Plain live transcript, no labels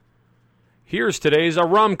Here's today's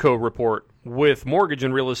Aramco report with mortgage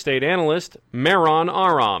and real estate analyst Meron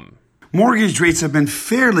Aram. Mortgage rates have been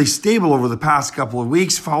fairly stable over the past couple of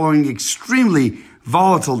weeks following extremely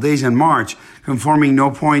volatile days in March. Conforming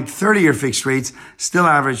no-point 30-year fixed rates still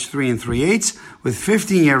average 3 3/8, with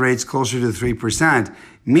 15-year rates closer to 3%.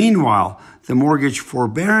 Meanwhile, the mortgage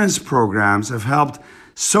forbearance programs have helped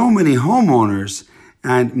so many homeowners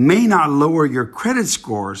and may not lower your credit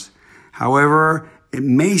scores. However, it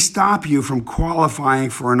may stop you from qualifying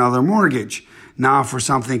for another mortgage. Now for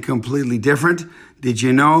something completely different. Did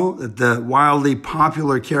you know that the wildly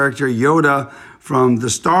popular character Yoda from the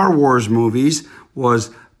Star Wars movies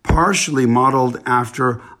was partially modeled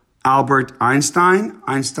after Albert Einstein?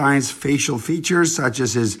 Einstein's facial features, such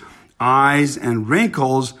as his eyes and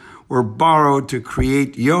wrinkles, were borrowed to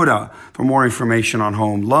create Yoda. For more information on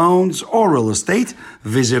home loans or real estate,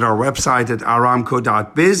 visit our website at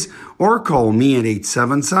aramco.biz or call me at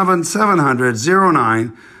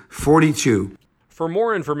 877-700-0942. For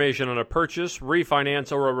more information on a purchase,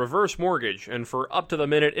 refinance, or a reverse mortgage, and for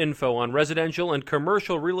up-to-the-minute info on residential and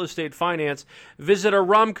commercial real estate finance, visit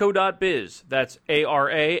aramco.biz. That's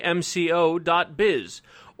ARAMCO.biz.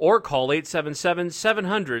 Or call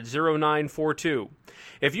 877-700-0942.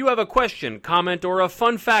 If you have a question, comment, or a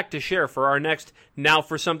fun fact to share for our next Now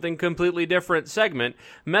for Something Completely Different segment,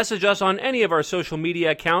 message us on any of our social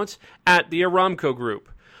media accounts at the Aramco Group.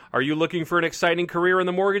 Are you looking for an exciting career in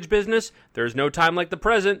the mortgage business? There's no time like the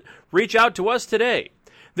present. Reach out to us today.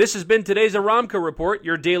 This has been today's Aramco Report,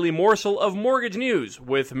 your daily morsel of mortgage news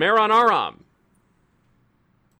with Meron Aram.